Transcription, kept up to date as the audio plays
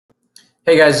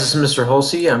Hey guys, this is Mr.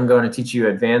 Hulsey. I'm going to teach you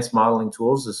advanced modeling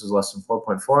tools. This is lesson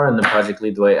 4.4 in the Project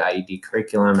Lead the Way IED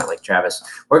curriculum at Lake Travis.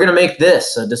 We're going to make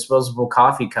this a disposable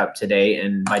coffee cup today,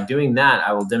 and by doing that,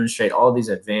 I will demonstrate all these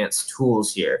advanced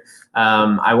tools here.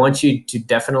 I want you to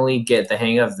definitely get the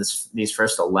hang of these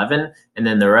first 11, and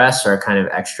then the rest are kind of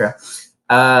extra.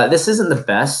 This isn't the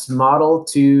best model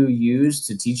to use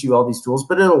to teach you all these tools,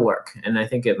 but it'll work. And I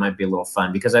think it might be a little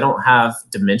fun because I don't have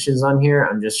dimensions on here.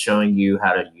 I'm just showing you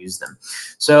how to use them.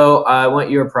 So I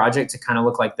want your project to kind of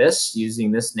look like this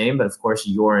using this name, but of course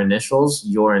your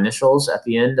initials at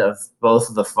the end of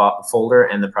both the folder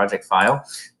and the project file.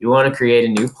 You want to create a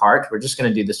new part. We're just going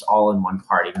to do this all in one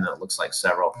part, even though it looks like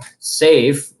several.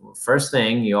 Save, first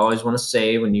thing, you always want to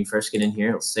save when you first get in here.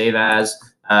 It'll save as,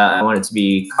 I want it to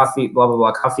be coffee, blah, blah,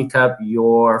 blah, coffee cup,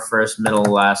 your first, middle,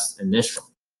 last initial.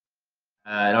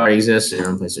 It already exists in your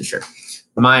own place to sure.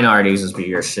 Mine already exists, but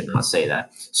yours should not say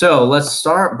that. So let's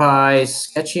start by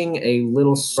sketching a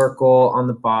little circle on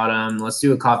the bottom. Let's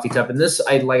do a coffee cup. And this,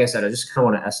 like I said, I just kind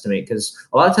of want to estimate because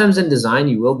a lot of times in design,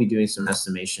 you will be doing some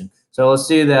estimation. So let's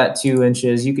do that 2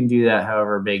 inches. You can do that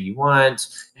however big you want.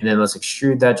 And then let's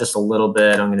extrude that just a little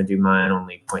bit. I'm going to do mine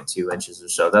only 0.2 inches or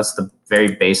so. That's the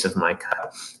very base of my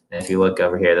cup. And if you look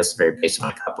over here, that's the very base of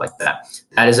my cup like that.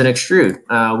 That is an extrude.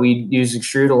 We use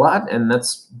extrude a lot, and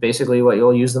that's basically what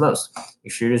you'll use the most.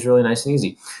 Extrude is really nice and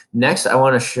easy. Next, I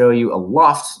want to show you a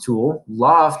loft tool.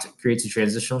 Loft creates a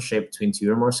transitional shape between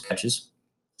 2 or more sketches.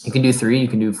 You can do 3, you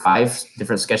can do 5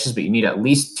 different sketches, but you need at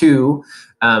least 2.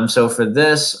 So for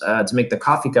this, to make the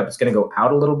coffee cup, it's going to go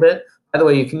out a little bit. By the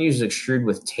way, you can use extrude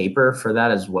with taper for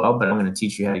that as well, but I'm going to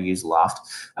teach you how to use loft.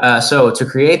 So to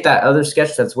create that other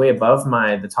sketch that's way above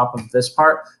the top of this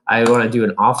part, I want to do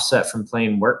an offset from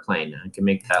plane work plane. I can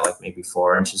make that like maybe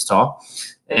 4 inches tall.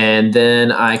 And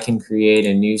then I can create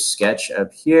a new sketch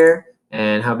up here.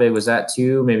 And how big was that?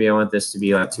 2? Maybe I want this to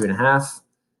be like 2.5.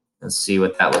 Let's see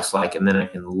what that looks like. And then I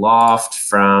can loft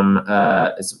from,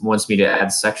 it wants me to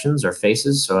add sections or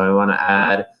faces. So I want to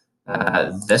add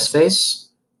this face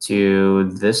to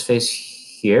this face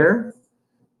here.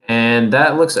 And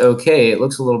that looks okay. It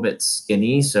looks a little bit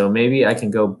skinny. So maybe I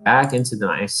can go back into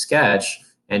my sketch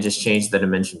and just change the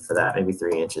dimension for that, maybe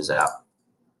 3 inches out.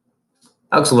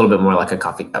 That looks a little bit more like a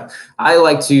coffee cup. I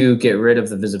like to get rid of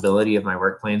the visibility of my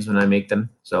work planes when I make them.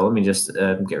 So let me just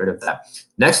get rid of that.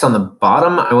 Next, on the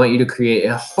bottom, I want you to create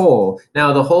a hole.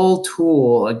 Now, the hole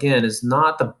tool, again, is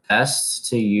not the best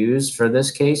to use for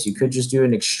this case. You could just do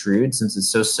an extrude since it's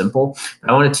so simple. But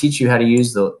I want to teach you how to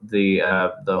use the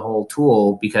hole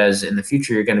tool because in the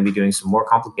future, you're going to be doing some more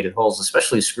complicated holes,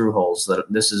 especially screw holes.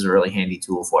 This is a really handy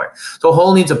tool for it. So a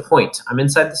hole needs a point. I'm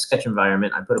inside the sketch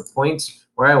environment. I put a point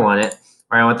where I want it.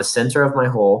 Where I want the center of my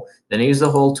hole, then I use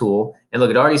the hole tool, and look,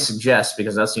 it already suggests,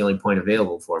 because that's the only point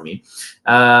available for me,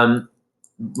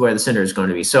 where the center is going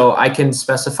to be. So I can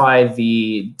specify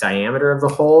the diameter of the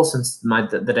hole. Since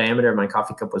the diameter of my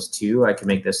coffee cup was 2, I can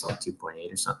make this like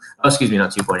 2.8 or something. Oh, excuse me,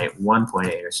 not 2.8,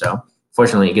 1.8 or so.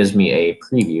 Fortunately, it gives me a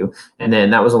preview. And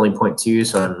then that was only 0.2,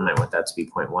 so I might want that to be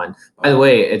 0.1. By the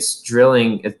way, it's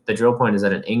drilling, the drill point is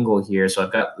at an angle here, so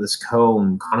I've got this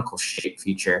conical shape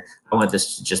feature. I want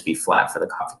this to just be flat for the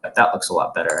coffee cup. That looks a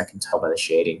lot better. I can tell by the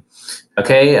shading.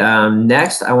 Okay,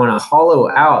 next I want to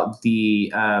hollow out the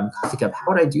coffee cup. How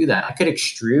would I do that? I could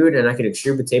extrude, and I could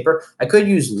extrude with taper. I could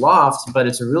use loft, but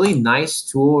it's a really nice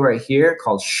tool right here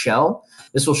called shell.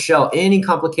 This will shell any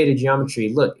complicated geometry.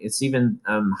 Look, it's even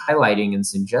highlighting and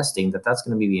suggesting that that's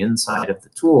going to be the inside of the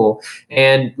tool.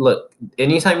 And look,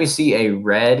 anytime you see a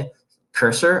red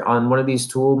cursor on one of these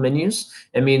tool menus,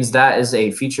 it means that is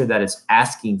a feature that it's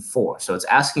asking for. So it's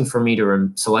asking for me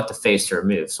to select a face to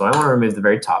remove. So I want to remove the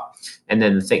very top, and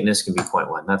then the thickness can be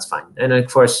 0.1. That's fine. And of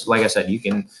course, like I said, you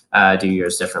can do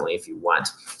yours differently if you want.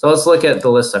 So let's look at the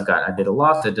list I've got. I did a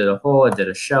loft, I did a hole, I did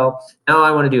a shell. Now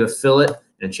I want to do a fillet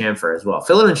and a chamfer as well.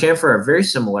 Fillet and chamfer are very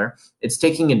similar. It's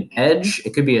taking an edge,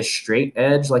 it could be a straight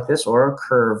edge like this or a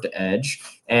curved edge,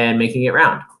 and making it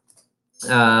round.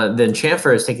 Then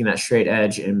chamfer is taking that straight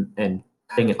edge and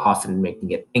cutting it off and making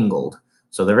it angled.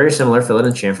 So they're very similar, fillet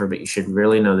and chamfer, but you should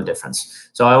really know the difference.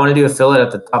 So I want to do a fillet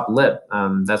at the top lip.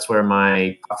 That's where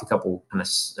my coffee cup will kind of,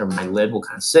 or my lid will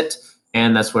kind of sit.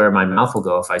 And that's where my mouth will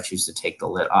go if I choose to take the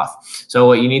lid off. So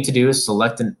what you need to do is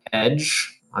select an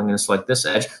edge. I'm going to select this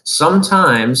edge.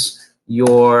 Sometimes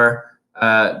your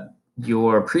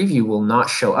preview will not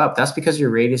show up. That's because your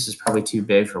radius is probably too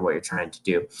big for what you're trying to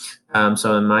do.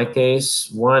 So in my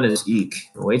case, 1 is eek,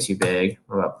 way too big.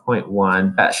 What about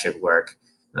 0.1? That should work.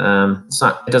 It's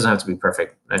not. It doesn't have to be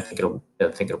perfect. I think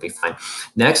it'll be fine.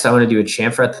 Next, I want to do a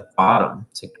chamfer at the bottom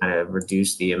to kind of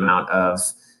reduce the amount of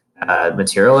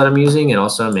material that I'm using, and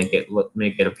also make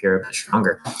it appear a bit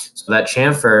stronger. So that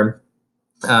chamfer,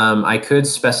 I could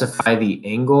specify the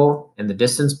angle and the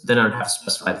distance, but then I would have to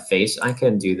specify the face. I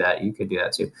can do that. You could do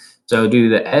that too. So do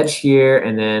the edge here,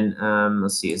 and then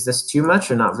let's see, is this too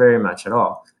much or not very much at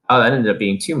all? Oh, that ended up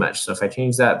being too much. So if I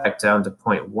change that back down to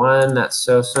 0.1, that's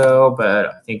so-so, but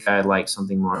I think I'd like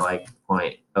something more like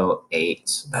 0.08.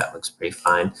 So that looks pretty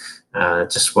fine.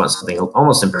 Just want something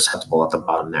almost imperceptible at the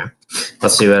bottom there.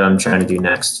 Let's see what I'm trying to do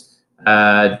next.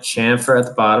 Chamfer at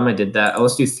the bottom, I did that. Oh,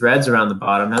 let's do threads around the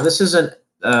bottom. Now this isn't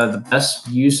the best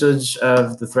usage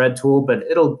of the thread tool, but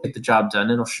it'll get the job done.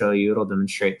 It'll show you, it'll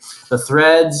demonstrate. The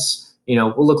threads,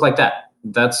 will look like that.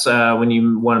 That's when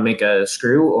you want to make a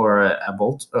screw or a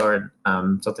bolt or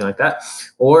something like that.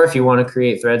 Or if you want to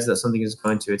create threads that something is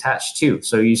going to attach to.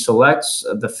 So you select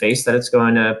the face that it's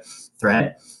going to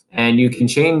thread, and you can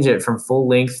change it from full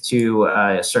length to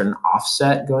a certain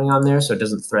offset going on there, so it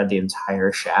doesn't thread the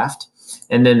entire shaft.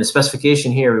 And then the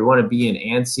specification here, we want to be in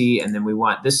ANSI, and then we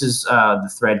want, this is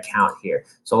the thread count here.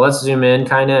 So let's zoom in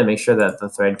kind of and make sure that the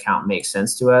thread count makes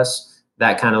sense to us.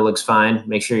 That kind of looks fine.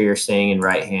 Make sure you're staying in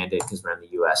right-handed because we're in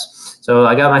the US. So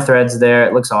I got my threads there.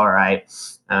 It looks all right.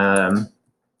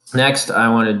 Next, I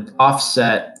want to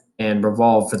offset and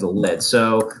revolve for the lid.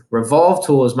 So revolve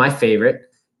tool is my favorite.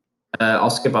 I'll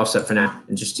skip offset for now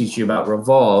and just teach you about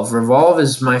revolve. Revolve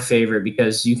is my favorite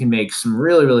because you can make some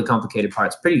really, really complicated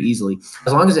parts pretty easily,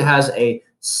 as long as it has a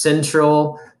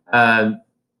central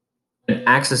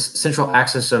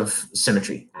axis of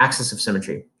symmetry.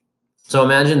 So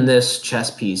imagine this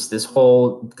chess piece, this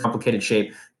whole complicated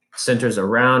shape centers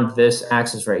around this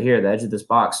axis right here, the edge of this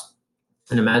box.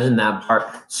 And imagine that part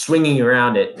swinging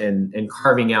around it and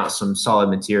carving out some solid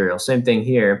material. Same thing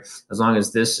here. As long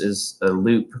as this is a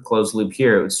loop, closed loop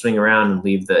here, it would swing around and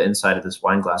leave the inside of this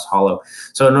wine glass hollow.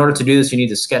 So in order to do this, you need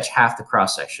to sketch half the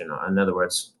cross section. In other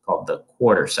words, called the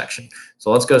quarter section.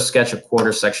 So let's go sketch a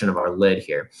quarter section of our lid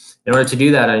here. In order to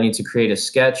do that, I need to create a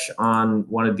sketch on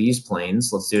one of these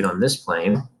planes. Let's do it on this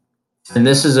plane. And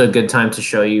this is a good time to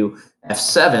show you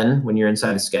F7 when you're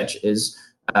inside a sketch is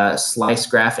slice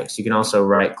graphics. You can also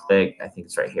right click, I think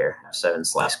it's right here, F7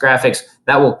 slice graphics.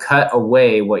 That will cut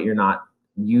away what you're not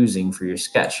using for your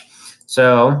sketch.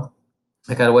 So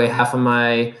I cut away half of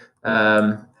my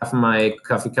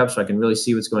coffee cup so I can really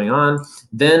see what's going on.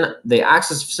 Then the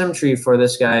axis of symmetry for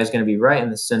this guy is going to be right in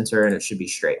the center, and it should be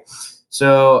straight.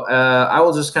 So I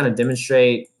will just kind of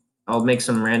demonstrate. I'll make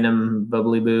some random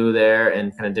bubbly boo there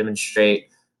and kind of demonstrate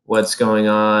what's going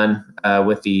on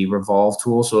with the revolve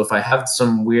tool. So if I have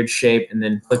some weird shape and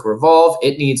then click revolve,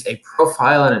 it needs a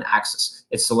profile and an axis.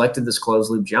 It selected this closed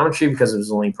loop geometry because it was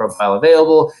the only profile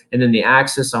available. And then the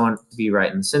axis, I want it to be right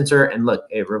in the center. And look,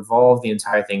 it revolved the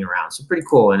entire thing around. So pretty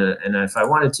cool. And if I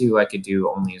wanted to, I could do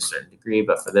only a certain degree.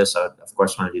 But for this, I would, of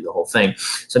course, want to do the whole thing.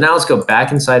 So now let's go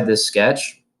back inside this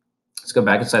sketch. Let's go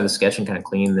back inside the sketch and kind of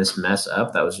clean this mess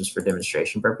up. That was just for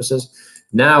demonstration purposes.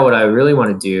 Now what I really want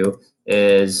to do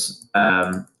is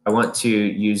I want to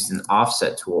use an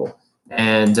offset tool.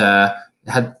 And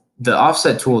the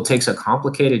offset tool takes a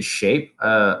complicated shape,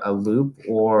 a loop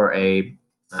or a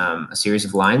series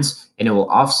of lines, and it will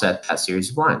offset that series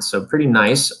of lines. So pretty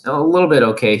nice, a little bit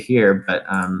okay here, but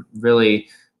really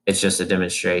it's just a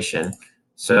demonstration.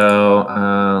 So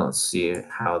let's see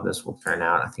how this will turn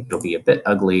out. I think it'll be a bit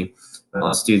ugly, but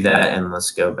let's do that. And let's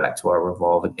go back to our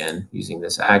revolve again using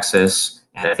this axis.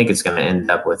 And I think it's going to end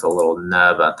up with a little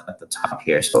nub at the top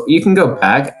here. So you can go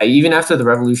back, even after the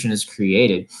revolution is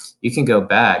created, you can go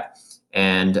back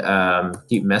and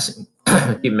keep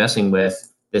messing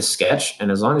with this sketch.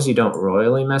 And as long as you don't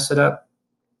royally mess it up,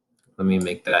 let me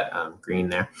make that green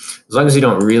there. As long as you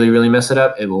don't really mess it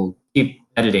up, it will keep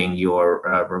editing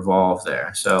your revolve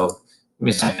there. So give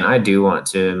me a second. I do want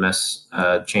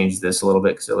to change this a little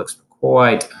bit because it looks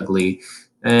quite ugly.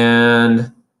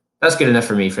 And that's good enough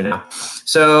for me for now.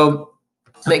 So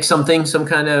make some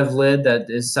kind of lid that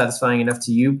is satisfying enough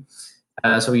to you.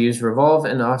 So we use revolve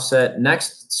and offset.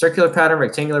 Next, circular pattern,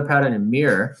 rectangular pattern, and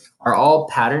mirror are all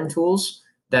pattern tools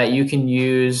that you can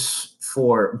use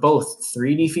for both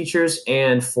 3D features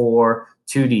and for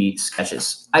 2D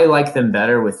sketches. I like them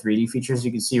better with 3D features.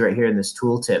 You can see right here in this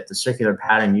tooltip, the circular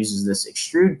pattern uses this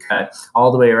extrude cut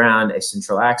all the way around a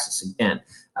central axis again.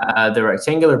 The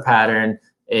rectangular pattern,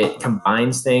 it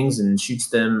combines things and shoots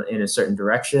them in a certain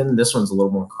direction. This one's a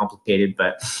little more complicated,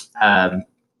 but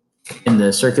in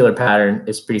the circular pattern,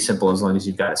 it's pretty simple as long as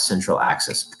you've got a central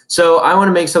axis. So I want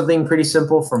to make something pretty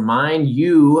simple for mine.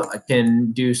 You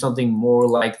can do something more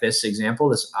like this example,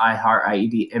 this I Heart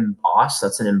IED emboss.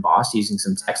 That's an emboss using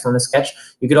some text on a sketch.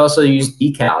 You could also use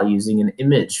decal using an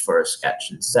image for a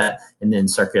sketch instead, and then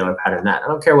circular pattern that. I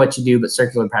don't care what you do, but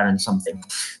circular pattern something.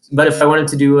 But if I wanted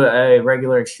to do a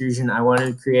regular extrusion, I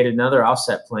wanted to create another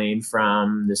offset plane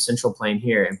from the central plane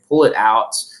here and pull it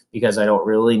out, because I don't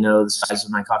really know the size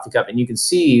of my coffee cup. And you can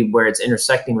see where it's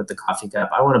intersecting with the coffee cup.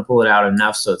 I want to pull it out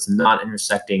enough so it's not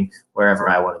intersecting wherever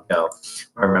I want to go,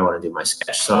 wherever I want to do my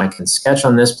sketch. So I can sketch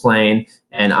on this plane,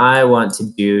 and I want to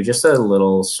do just a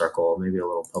little circle, maybe a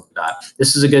little polka dot.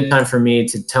 This is a good time for me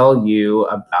to tell you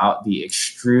about the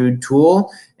extrude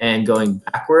tool and going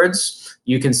backwards.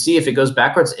 You can see if it goes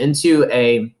backwards into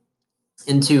a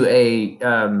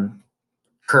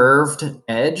curved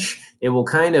edge, it will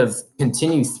kind of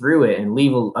continue through it and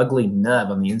leave an ugly nub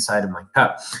on the inside of my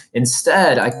cup.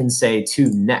 Instead, I can say to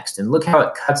next, and look how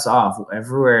it cuts off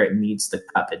everywhere it meets the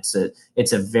cup. It's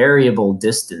a variable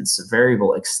distance, a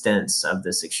variable extent of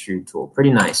this extrude tool.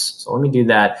 Pretty nice. So let me do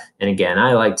that. And again,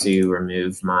 I like to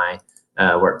remove my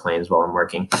work planes while I'm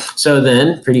working. So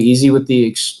then, pretty easy with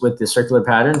the circular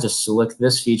pattern. Just select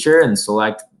this feature and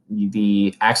select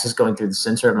the axis going through the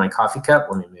center of my coffee cup.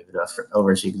 Let me move it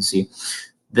over so you can see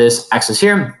this axis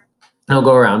here, and I'll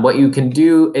go around. What you can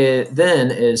do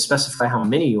then is specify how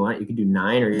many you want. You can do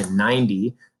 9 or even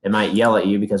 90. It might yell at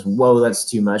you because, whoa, that's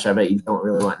too much. I bet you don't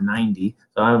really want 90.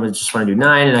 So I just want to do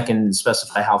 9, and I can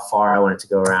specify how far I want it to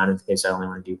go around in case I only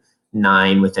want to do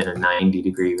 9 within a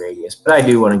 90-degree radius. But I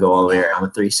do want to go all the way around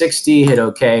with 360, hit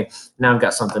OK. Now I've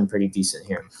got something pretty decent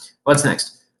here. What's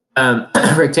next?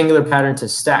 Rectangular pattern to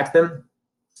stack them.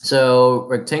 So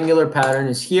rectangular pattern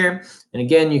is here. And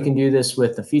again, you can do this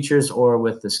with the features or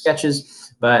with the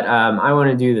sketches, but I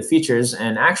want to do the features,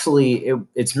 and actually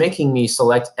it's making me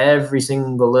select every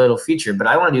single little feature, but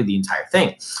I want to do the entire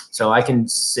thing. So I can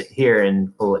sit here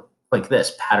and pull it like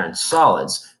this, pattern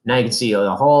solids. Now you can see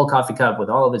the whole coffee cup with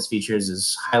all of its features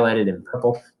is highlighted in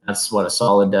purple. That's what a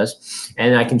solid does.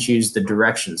 And I can choose the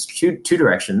directions, two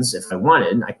directions if I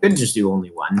wanted. I could just do only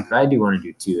one, but I do want to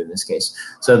do 2 in this case.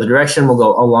 So the direction will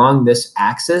go along this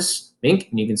axis, and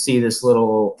you can see this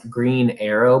little green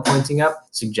arrow pointing up,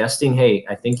 suggesting, hey,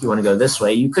 I think you want to go this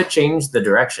way. You could change the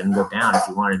direction, go down if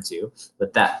you wanted to,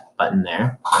 with that button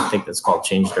there. I think that's called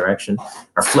change direction,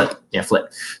 or flip. Yeah,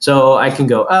 flip. So I can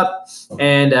go up,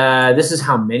 and this is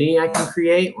how many I can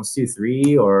create. Let's do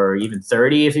 3 or even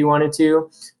 30 if you wanted to.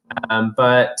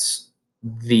 But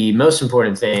the most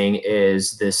important thing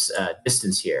is this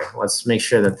distance here. Let's make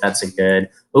sure that that's a good,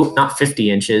 not 50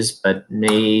 inches, but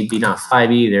maybe not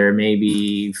 5 either,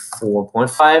 maybe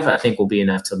 4.5, I think will be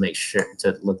enough to make sure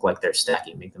to look like they're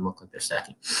stacking, make them look like they're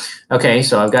stacking. Okay,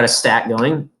 so I've got a stack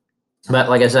going, but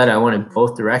like I said, I wanted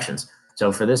both directions.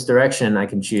 So for this direction, I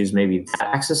can choose maybe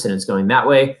that axis, and it's going that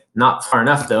way. Not far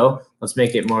enough though. Let's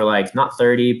make it more like not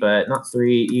 30, but not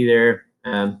 3 either.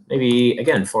 Maybe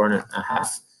again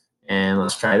 4.5. And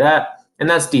let's try that. And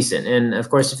that's decent. And of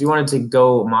course, if you wanted to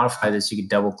go modify this, you could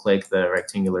double click the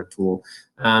rectangular tool.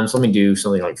 So let me do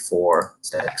something like 4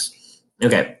 stacks.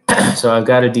 Okay, so I've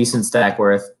got a decent stack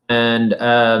worth. And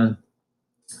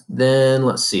then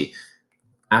let's see.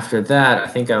 After that, I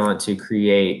think I want to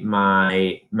create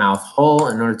my mouth hole.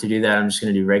 In order to do that, I'm just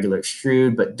going to do regular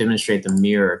extrude, but demonstrate the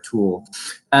mirror tool.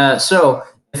 So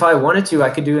if I wanted to,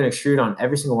 I could do an extrude on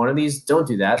every single one of these. Don't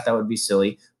do that. That would be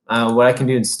silly. What I can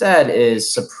do instead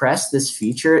is suppress this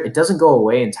feature. It doesn't go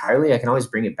away entirely. I can always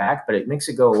bring it back, but it makes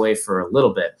it go away for a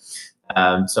little bit.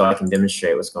 So I can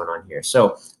demonstrate what's going on here.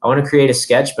 So I want to create a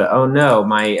sketch, but oh no,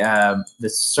 my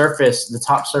the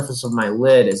top surface of my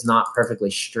lid is not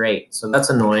perfectly straight. So that's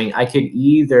annoying. I could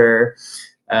either,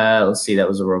 let's see, that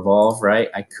was a revolve, right?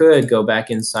 I could go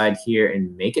back inside here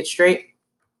and make it straight,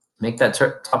 make that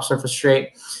top surface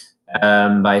straight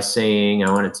by saying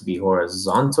I want it to be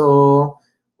horizontal.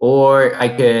 Or I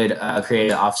could create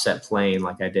an offset plane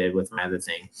like I did with my other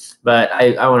thing. But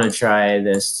I want to try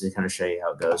this to kind of show you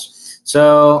how it goes.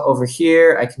 So over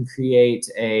here, I can create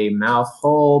a mouth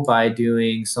hole by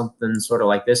doing something sort of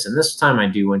like this. And this time I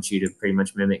do want you to pretty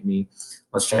much mimic me.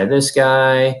 Let's try this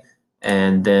guy.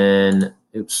 And then,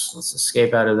 oops, let's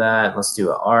escape out of that. Let's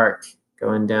do an arc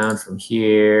going down from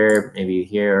here, maybe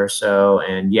here or so.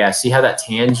 And yeah, see how that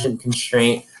tangent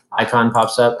constraint icon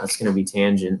pops up? That's going to be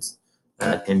tangent.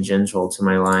 Tangential to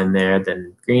my line there,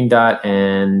 then green dot,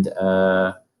 and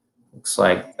looks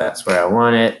like that's where I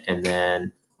want it. And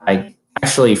then I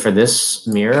Actually, for this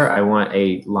mirror, I want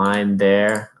a line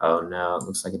there. Oh no, it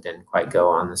looks like it didn't quite go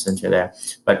on the center there.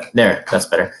 But there, that's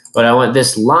better. But I want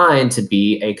this line to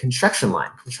be a construction line.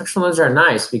 Construction lines are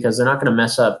nice because they're not going to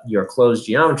mess up your closed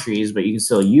geometries, but you can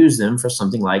still use them for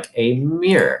something like a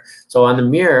mirror. So on the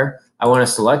mirror, I want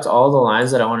to select all the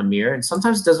lines that I want to mirror, and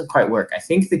sometimes it doesn't quite work. I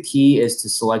think the key is to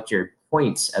select your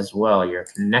points as well, your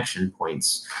connection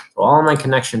points. So all of my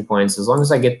connection points, as long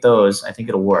as I get those, I think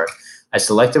it'll work. I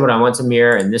selected what I want to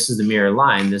mirror, and this is the mirror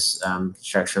line, this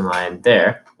construction line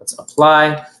there. Let's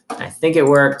apply. I think it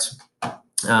worked,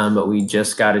 but we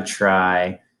just got to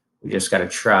try. We just got to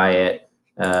try it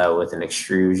with an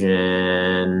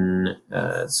extrusion.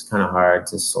 It's kind of hard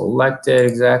to select it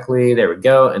exactly. There we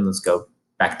go, and let's go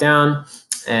back down.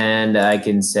 And I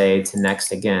can say to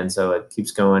next again, so it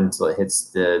keeps going until it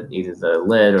hits either the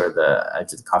lid or the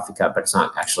edge of the coffee cup, but it's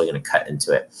not actually going to cut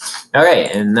into it. Okay,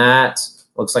 and that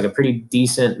looks like a pretty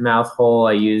decent mouth hole.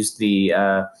 I used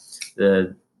the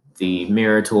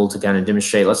mirror tool to kind of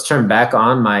demonstrate. Let's turn back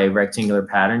on my rectangular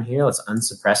pattern here. Let's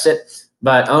unsuppress it.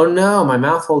 But oh no, my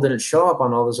mouth hole didn't show up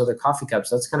on all those other coffee cups.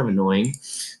 That's kind of annoying.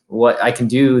 What I can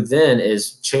do then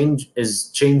is change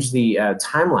the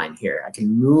timeline here. I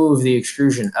can move the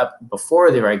extrusion up before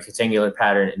the rectangular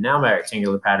pattern, and now my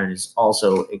rectangular pattern is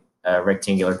also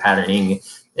rectangular patterning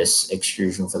this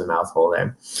extrusion for the mouth hole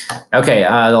there. Okay,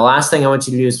 the last thing I want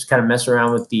you to do is kind of mess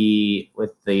around with the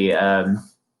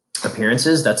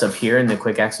appearances that's up here in the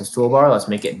quick access toolbar. Let's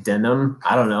make it denim.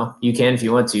 I don't know. You can if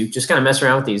you want to. Just kind of mess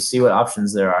around with these, see what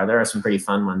options there are. There are some pretty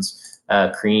fun ones.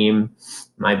 Cream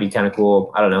might be kind of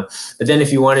cool. I don't know. But then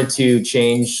if you wanted to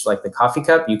change like the coffee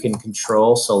cup, you can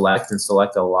control select and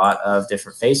select a lot of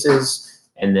different faces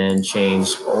and then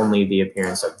change only the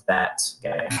appearance of that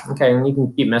guy. Okay, and you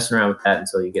can keep messing around with that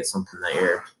until you get something that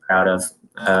you're proud of.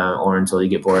 Or until you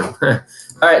get bored. All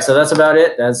right, so that's about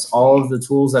it. That's all of the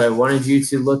tools that I wanted you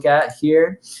to look at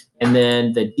here. And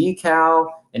then the decal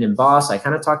and emboss, I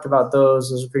kind of talked about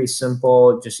those. Those are pretty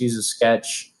simple. Just use a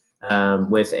sketch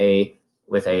with a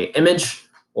image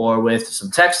or with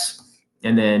some text,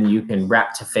 and then you can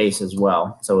wrap to face as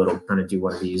well. So it'll kind of do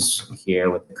one of these here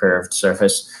with the curved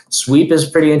surface. Sweep is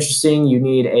pretty interesting. You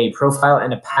need a profile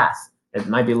and a path. It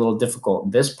might be a little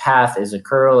difficult. This path is a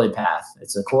curly path.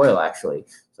 It's a coil, actually.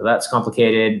 So that's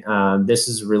complicated. This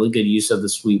is a really good use of the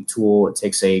sweep tool. It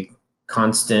takes a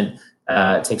constant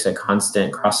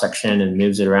cross-section and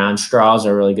moves it around. Straws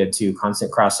are really good too.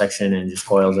 Constant cross-section and just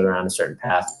coils it around a certain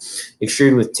path.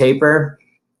 Extrude with taper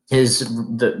is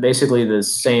basically the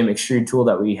same extrude tool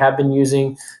that we have been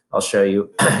using. I'll show you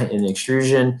in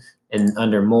extrusion. And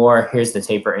under more, here's the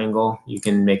taper angle. You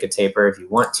can make a taper if you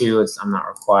want to. I'm not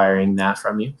requiring that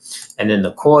from you. And then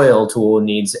the coil tool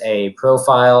needs a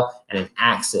profile and an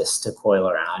axis to coil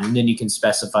around. And then you can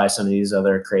specify some of these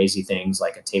other crazy things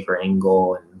like a taper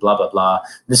angle and blah, blah, blah.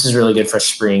 This is really good for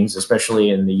springs, especially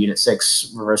in the Unit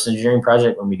 6 reverse engineering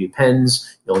project. When we do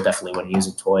pins, you'll definitely want to use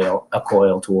a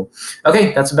coil tool.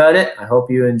 Okay, that's about it. I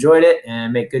hope you enjoyed it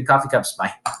and make good coffee cups.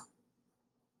 Bye.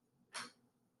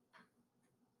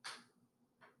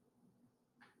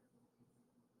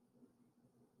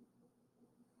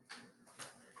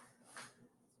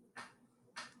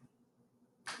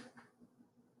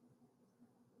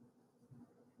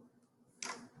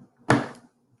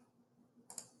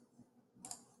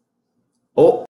 Oh.